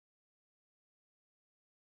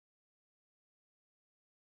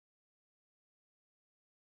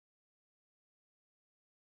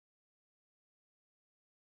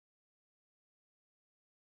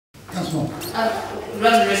Councillor Moore.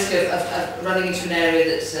 Run the risk of running into an area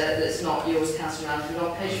that's not yours, Councillor Rams. We're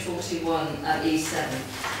on page 41, E7.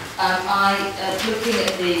 Looking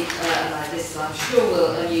at the, this I'm sure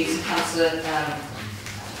will use Councillor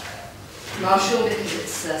Marshall because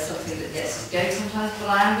it's something that gets us going sometimes, but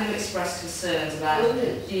I am going to express concerns about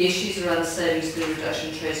the issues around the savings through reduction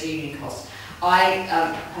in trades union costs. I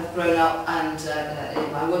have grown up and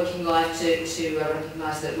in my working life to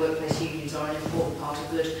recognise that workplace unions are an important part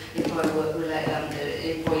of good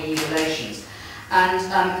employee relations. And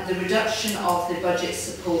the reduction of the budget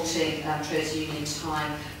supporting trades union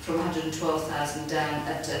time from 112,000 down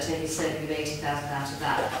at taking a saving of 80,000 out of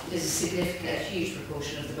that is a significant, a huge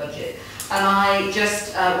proportion of the budget. And I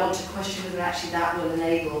just want to question whether actually that will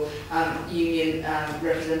enable union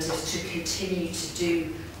representatives to continue to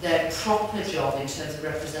do their proper job in terms of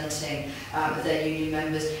representing their union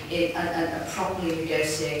members and properly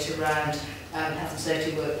negotiate around health and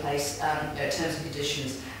safety workplace terms and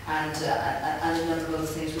conditions and a number of other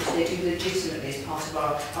things which they do legitimately as part of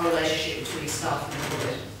our relationship between staff and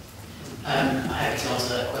employers. I'm happy to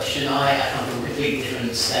answer that question. I come from a completely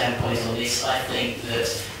different standpoint on this. I think that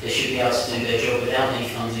they should be able to do their job without any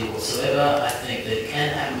funding whatsoever. I think that it can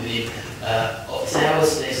happen within office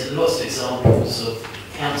hours. There's lots of examples of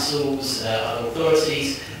councils, other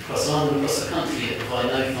authorities across London, across the country that provide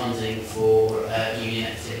no funding for union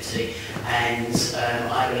activity, and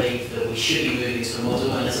I believe that we should be moving to a model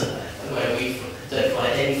where we don't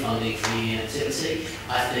provide any funding for union activity.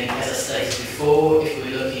 I think, as I stated before, if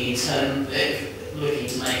we're looking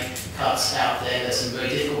to make cuts out there's some very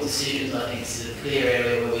difficult decisions. I think this is a clear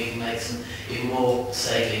area where we can make some even more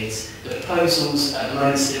savings. The proposals at the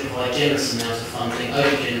moment still provide generous amounts of funding,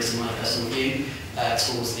 over generous in my personal view,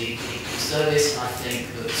 towards the service. And I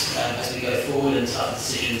think that as we go forward and tough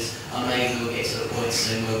decisions are made, we'll get to the point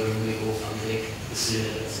soon where we remove all funding the sooner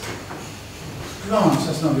the better. Grants,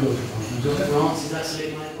 that's not your department, is it? Grants is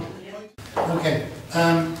absolutely my department, yeah. Okay.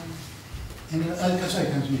 Sorry,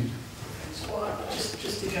 Councillor Newt.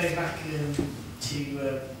 Just to go back to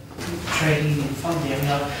trade union funding, I mean,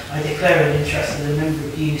 I declare an interest as a member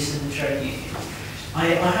of Unison, the trade union. I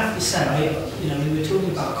have to say, we were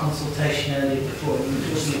talking about consultation earlier before, we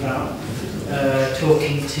were talking about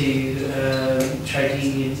talking to trade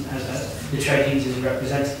unions, the trade unions as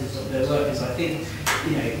representatives of their workers. I think,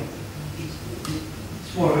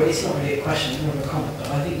 it's not really a question, it's more of a comment, but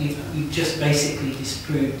I think you've just basically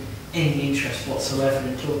disproved any interest whatsoever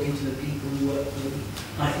in talking to the people who work for them.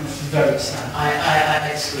 I think that's very sad. I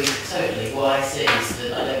disagree totally. What I say is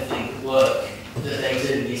that I don't think work that they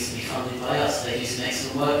do needs to be funded by us. They do some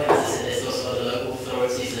excellent work, and as I said, there's lots of other local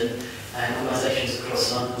authorities and organisations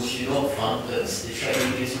across London which do not fund, but the trade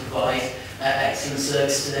unions provide excellent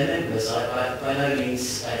service to their members. I by no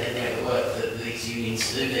means denigrate the work that these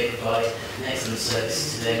unions do. They provide an excellent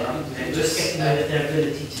service to their members. Just getting over their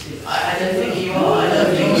ability to do it. I don't think you are. I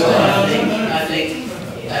think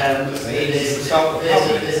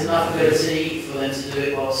there's enough ability for them to do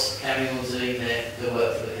it whilst carrying on doing their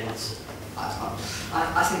work for the council.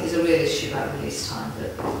 I think there's a real issue about release time,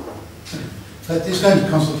 But it's going to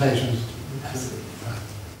consultations. Absolutely.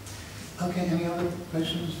 Okay, any other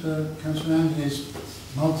questions for Councillor Rams? His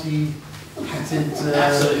multi-hatted...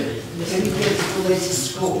 Absolutely. Can you get all the way to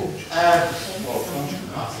school?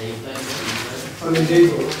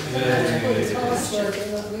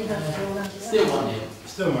 Still 1 year.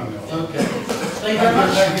 Still 1 year. Yeah. Okay. Thank you very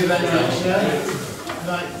much. Thank you very much.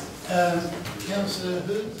 Right, Councillor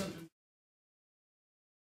Hood.